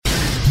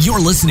You're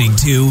listening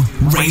to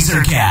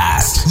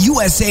RazorCast,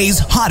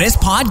 USA's hottest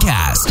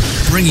podcast,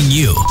 bringing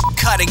you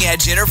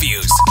cutting-edge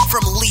interviews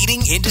from leading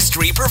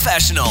industry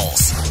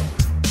professionals.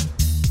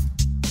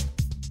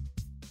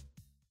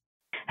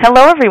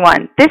 Hello,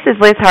 everyone. This is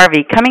Liz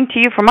Harvey coming to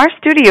you from our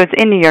studios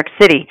in New York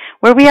City,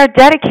 where we are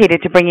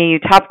dedicated to bringing you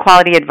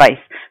top-quality advice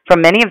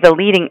from many of the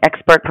leading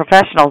expert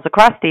professionals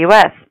across the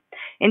U.S.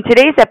 In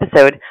today's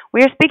episode,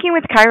 we are speaking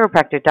with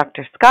chiropractor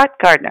Dr. Scott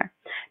Gardner.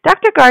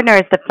 Dr. Gardner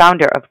is the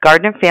founder of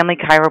Gardner Family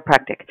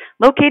Chiropractic,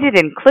 located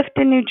in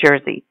Clifton, New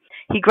Jersey.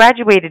 He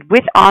graduated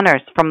with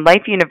honors from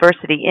Life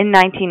University in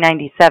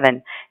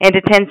 1997 and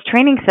attends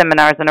training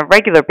seminars on a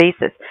regular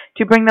basis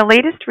to bring the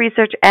latest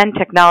research and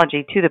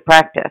technology to the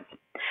practice.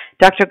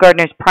 Dr.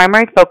 Gardner's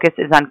primary focus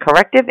is on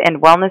corrective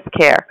and wellness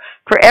care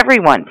for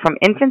everyone from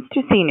infants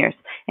to seniors,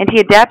 and he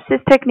adapts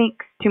his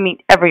techniques to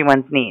meet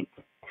everyone's needs.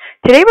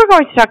 Today we're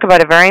going to talk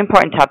about a very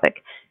important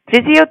topic,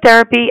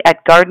 physiotherapy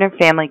at Gardner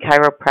Family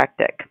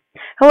Chiropractic.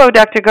 Hello,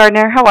 Dr.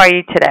 Gardner. How are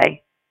you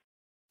today?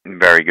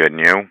 Very good, and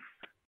you?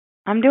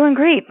 I'm doing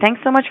great.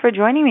 Thanks so much for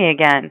joining me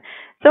again.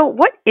 So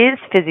what is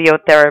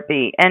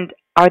physiotherapy, and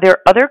are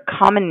there other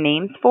common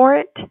names for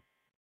it?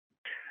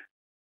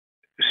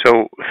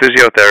 So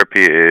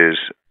physiotherapy is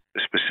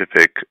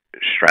specific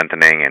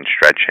strengthening and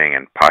stretching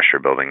and posture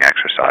building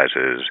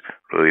exercises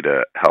really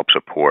to help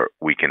support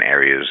weakened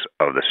areas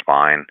of the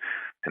spine.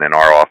 And in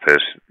our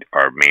office,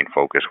 our main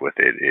focus with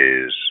it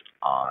is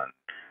on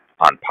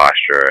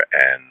posture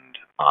and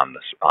on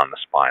the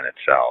spine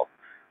itself.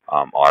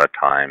 A lot of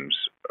times,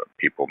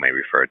 people may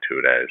refer to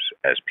it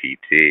as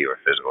PT or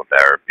physical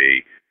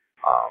therapy.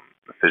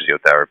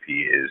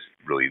 Physiotherapy is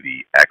really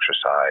the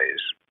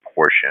exercise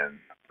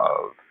portion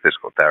of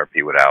physical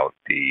therapy without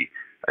the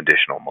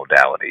additional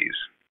modalities.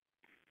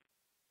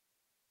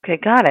 Okay,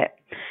 got it.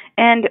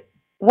 And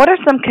what are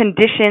some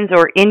conditions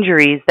or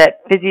injuries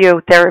that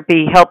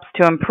physiotherapy helps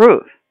to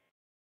improve?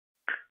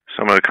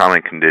 Some of the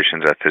common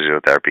conditions that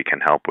physiotherapy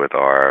can help with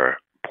are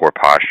poor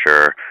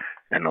posture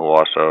and the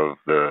loss of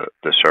the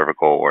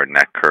cervical or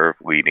neck curve,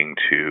 leading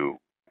to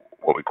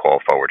what we call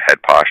forward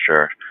head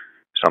posture.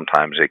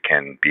 Sometimes it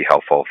can be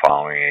helpful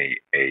following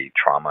a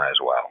trauma as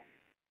well.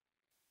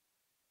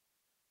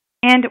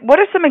 And what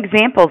are some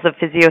examples of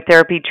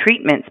physiotherapy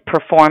treatments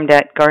performed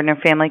at Gardner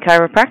Family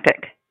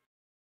Chiropractic?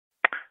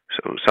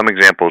 So some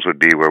examples would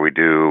be where we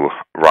do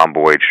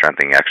rhomboid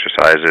strengthening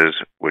exercises,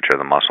 which are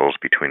the muscles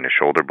between the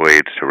shoulder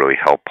blades to really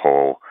help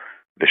pull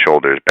the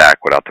shoulders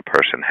back without the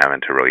person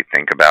having to really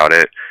think about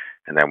it.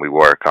 And then we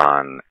work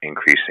on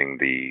increasing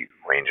the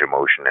range of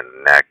motion in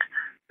the neck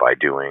by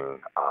doing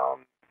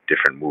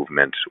different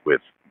movements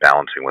with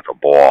balancing with a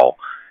ball.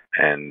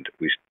 And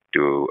we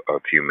do a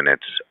few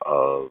minutes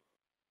of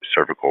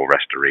cervical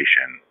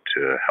restoration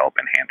to help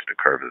enhance the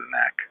curve of the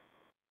neck.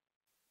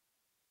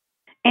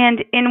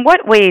 And in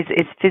what ways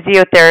is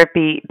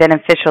physiotherapy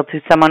beneficial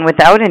to someone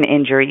without an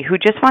injury who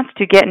just wants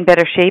to get in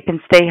better shape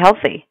and stay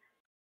healthy?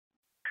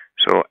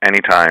 So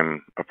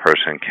anytime a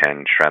person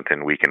can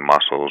strengthen weakened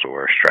muscles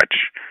or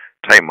stretch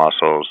tight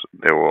muscles,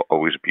 they will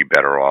always be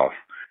better off.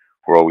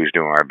 We're always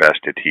doing our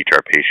best to teach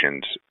our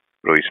patients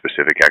really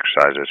specific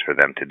exercises for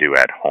them to do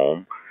at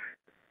home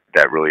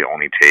that really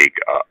only take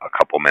a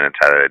couple minutes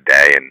out of the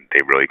day, and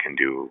they really can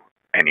do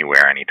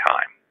anywhere,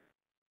 anytime.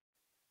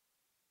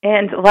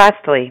 And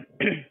lastly,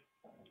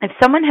 if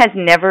someone has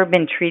never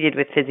been treated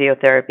with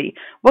physiotherapy,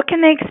 what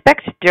can they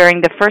expect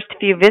during the first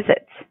few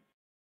visits?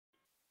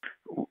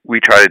 We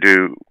try to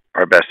do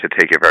our best to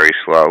take it very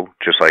slow.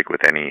 Just like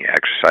with any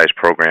exercise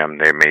program,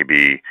 there may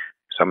be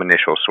some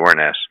initial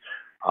soreness.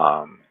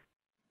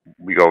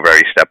 We go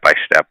very step by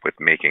step with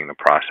making the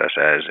process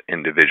as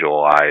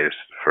individualized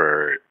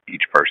for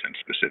each person's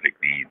specific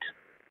needs.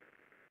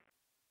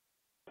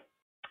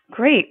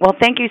 Great. Well,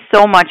 thank you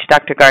so much,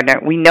 Dr. Gardner.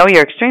 We know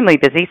you're extremely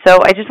busy,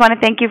 so I just want to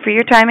thank you for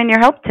your time and your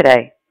help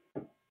today.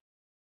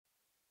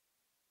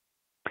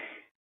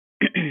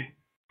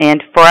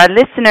 And for our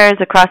listeners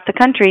across the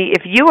country,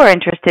 if you are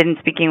interested in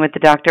speaking with the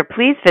doctor,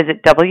 please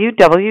visit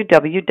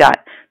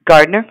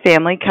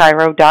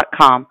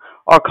www.gardnerfamilychiro.com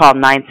or call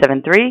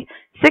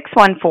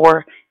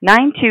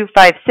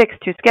 973-614-9256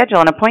 to schedule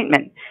an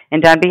appointment.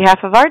 And on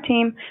behalf of our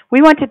team,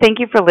 we want to thank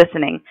you for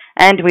listening,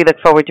 and we look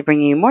forward to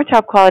bringing you more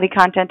top-quality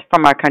content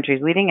from our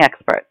country's leading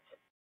experts.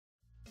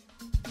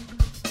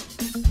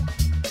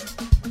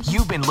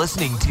 You've been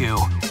listening to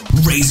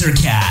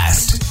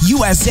RazorCast,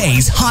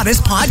 USA's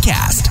hottest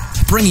podcast,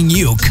 bringing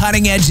you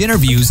cutting-edge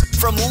interviews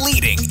from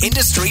leading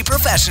industry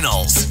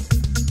professionals.